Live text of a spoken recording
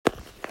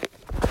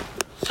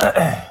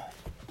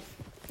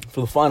For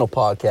the final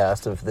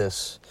podcast of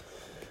this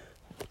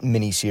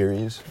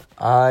mini-series,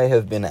 I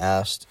have been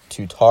asked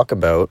to talk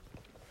about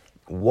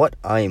what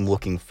I am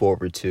looking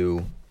forward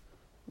to.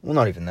 Well,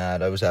 not even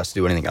that. I was asked to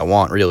do anything I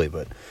want, really,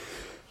 but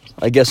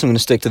I guess I'm going to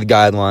stick to the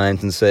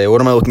guidelines and say,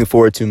 what am I looking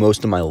forward to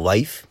most in my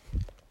life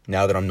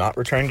now that I'm not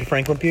returning to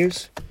Franklin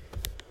Pierce?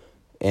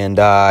 And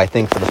I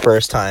think for the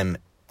first time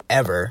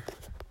ever,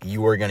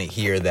 you are going to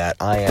hear that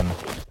I am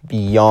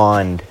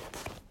beyond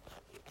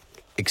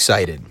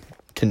excited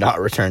to not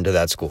return to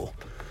that school.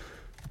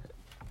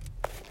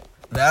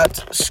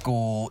 That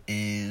school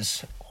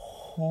is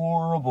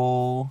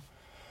horrible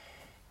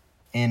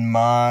in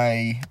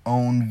my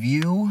own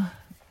view,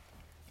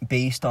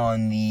 based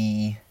on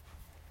the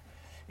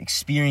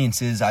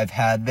experiences I've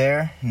had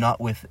there, not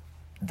with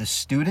the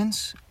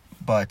students,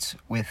 but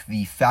with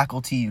the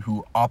faculty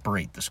who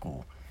operate the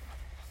school.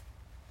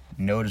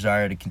 No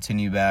desire to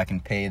continue back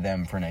and pay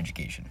them for an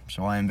education.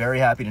 So I am very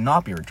happy to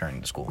not be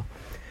returning to school.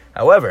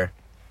 However,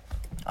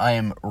 I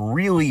am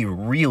really,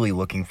 really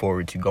looking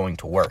forward to going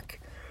to work.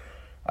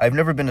 I've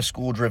never been a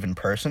school-driven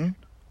person,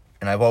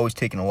 and I've always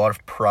taken a lot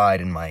of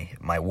pride in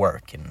my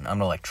work, and I'm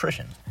an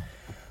electrician.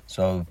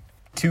 So,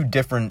 two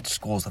different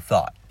schools of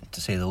thought, to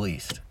say the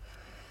least.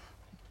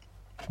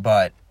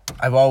 But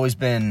I've always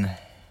been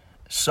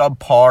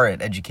subpar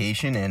at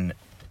education, and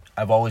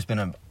I've always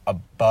been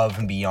above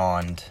and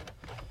beyond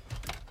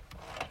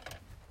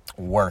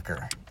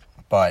worker.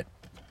 But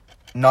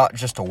not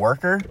just a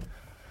worker.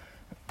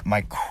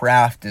 My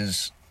craft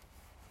it's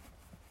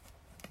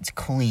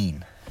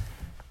clean.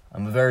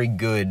 I'm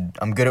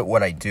good at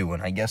what I do,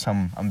 and I guess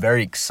I'm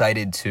very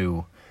excited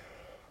to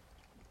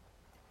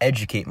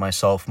educate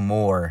myself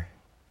more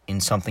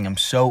in something I'm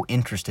so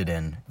interested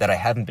in that I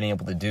haven't been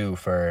able to do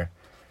for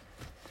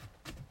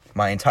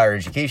my entire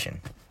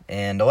education.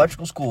 And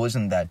electrical school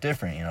isn't that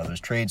different.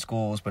 There's trade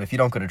schools, but if you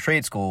don't go to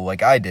trade school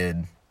like I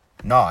did,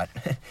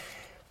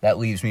 that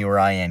leaves me where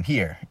I am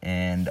here.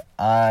 And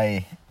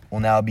I will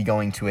now be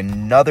going to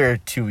another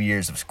 2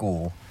 years of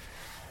school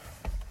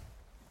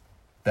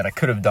that I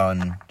could have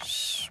done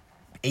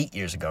 8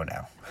 years ago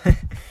now.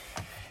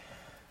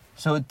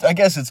 So I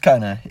guess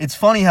it's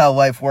funny how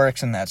life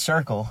works in that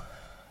circle.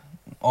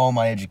 All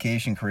my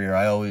education career,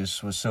 I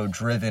always was so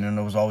driven, and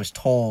I was always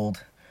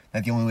told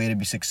that the only way to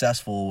be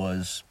successful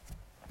was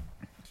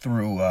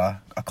through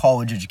a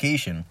college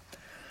education.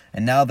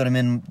 And now that I'm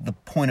in the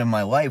point of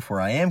my life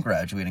where I am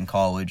graduating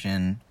college,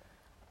 and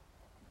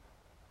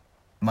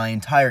my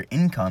entire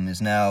income is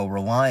now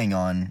relying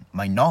on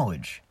my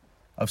knowledge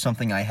of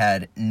something I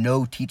had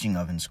no teaching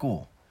of in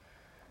school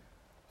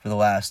for the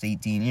last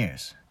 18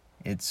 years.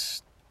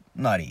 It's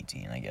not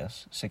 18, I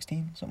guess.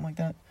 16, something like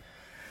that.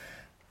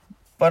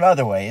 But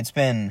either way, it's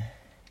an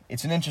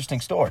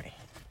interesting story.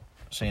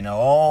 So,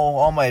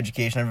 all my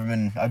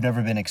education, I've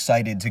never been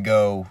excited to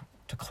go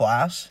to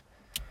class.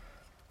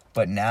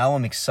 But now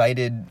I'm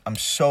excited. I'm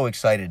so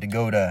excited to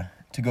go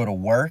to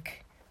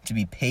work, to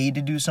be paid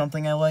to do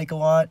something I like a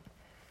lot,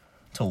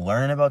 to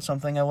learn about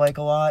something I like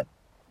a lot.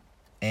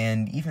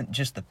 And even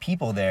just the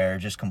people there are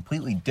just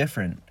completely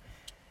different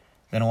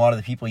than a lot of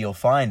the people you'll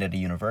find at a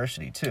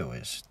university, too.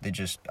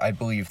 I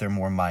believe they're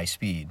more my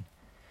speed.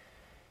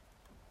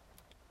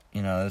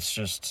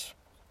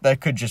 That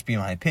could just be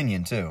my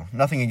opinion, too.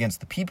 Nothing against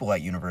the people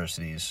at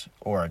universities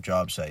or at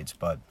job sites,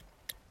 but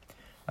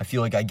I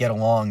feel like I get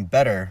along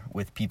better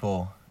with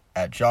people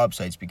at job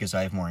sites because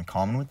I have more in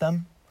common with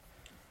them.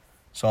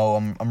 So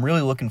I'm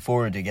really looking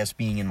forward to, I guess,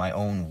 being in my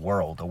own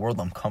world, a world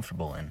I'm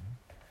comfortable in.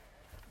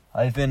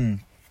 I've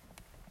been,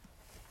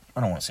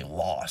 I don't want to say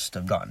lost,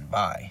 I've gotten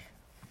by,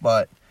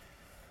 but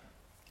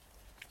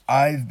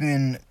I've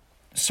been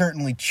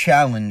certainly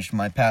challenged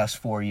my past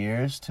 4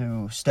 years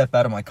to step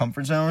out of my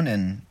comfort zone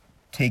and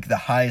take the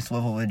highest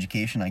level of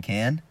education I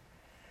can.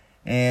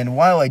 And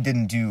while I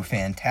didn't do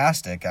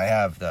fantastic,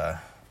 I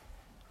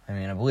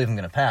believe I'm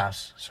going to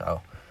pass,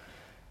 so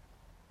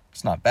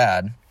it's not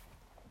bad.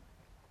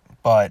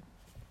 But,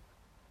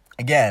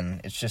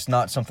 again, it's just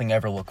not something I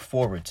ever look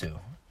forward to.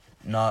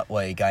 Not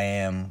like I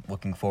am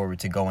looking forward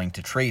to going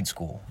to trade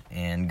school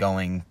and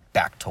going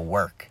back to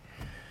work.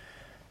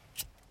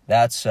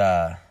 That's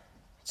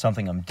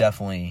something I'm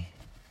definitely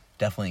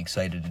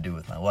excited to do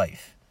with my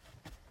life.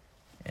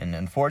 And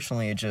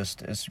unfortunately,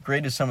 as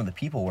great as some of the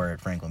people were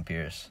at Franklin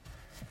Pierce,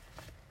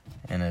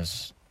 and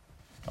as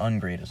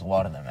ungreat as a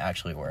lot of them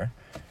actually were,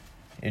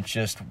 it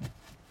just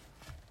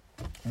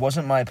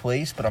wasn't my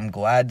place. But I'm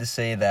glad to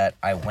say that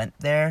I went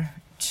there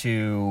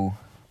to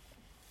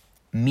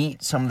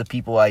meet some of the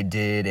people I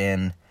did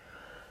and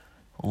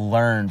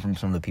learn from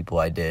some of the people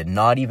I did.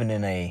 Not even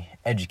in a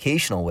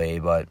educational way,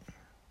 but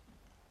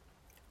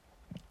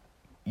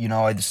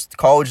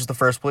college is the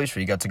first place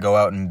where you got to go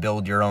out and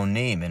build your own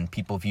name, and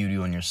people viewed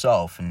you and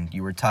yourself, and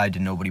you were tied to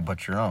nobody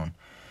but your own.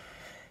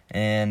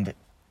 And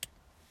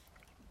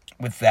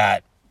with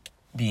that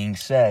being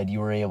said, you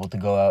were able to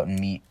go out and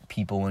meet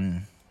people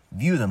and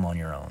view them on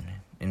your own.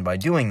 And by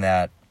doing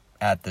that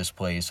at this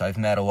place, I've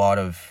met a lot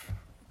of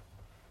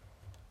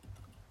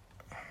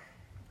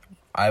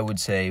I would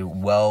say,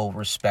 well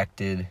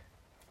respected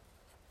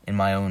in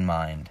my own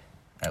mind,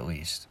 at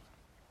least.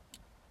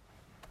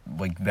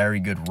 Like, very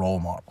good role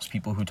models.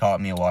 People who taught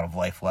me a lot of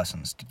life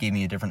lessons, gave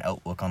me a different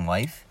outlook on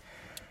life.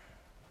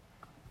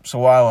 So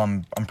while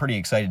I'm pretty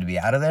excited to be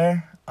out of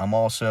there, I'm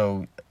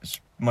also, as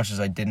much as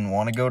I didn't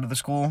want to go to the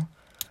school,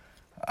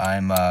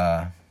 I'm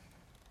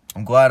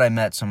glad I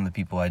met some of the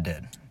people I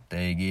did.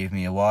 They gave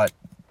me a lot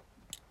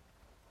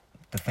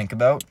to think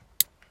about,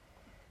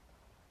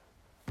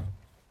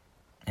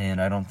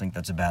 and I don't think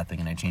that's a bad thing,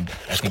 and I think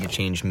it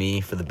changed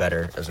me for the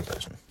better as a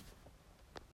person.